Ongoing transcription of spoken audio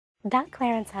Doc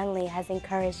Clarence Hunley has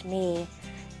encouraged me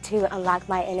to unlock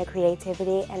my inner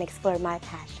creativity and explore my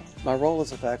passion. My role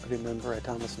as a faculty member at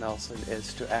Thomas Nelson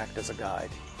is to act as a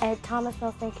guide. At Thomas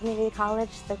Nelson Community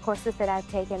College, the courses that I've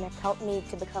taken have helped me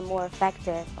to become more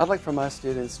effective. I'd like for my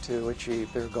students to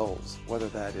achieve their goals, whether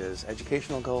that is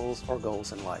educational goals or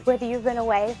goals in life. Whether you've been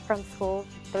away from school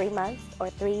 3 months or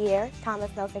 3 years,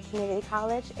 Thomas Nelson Community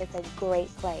College is a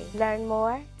great place. Learn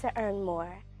more to earn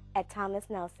more at Thomas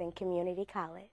Nelson Community College.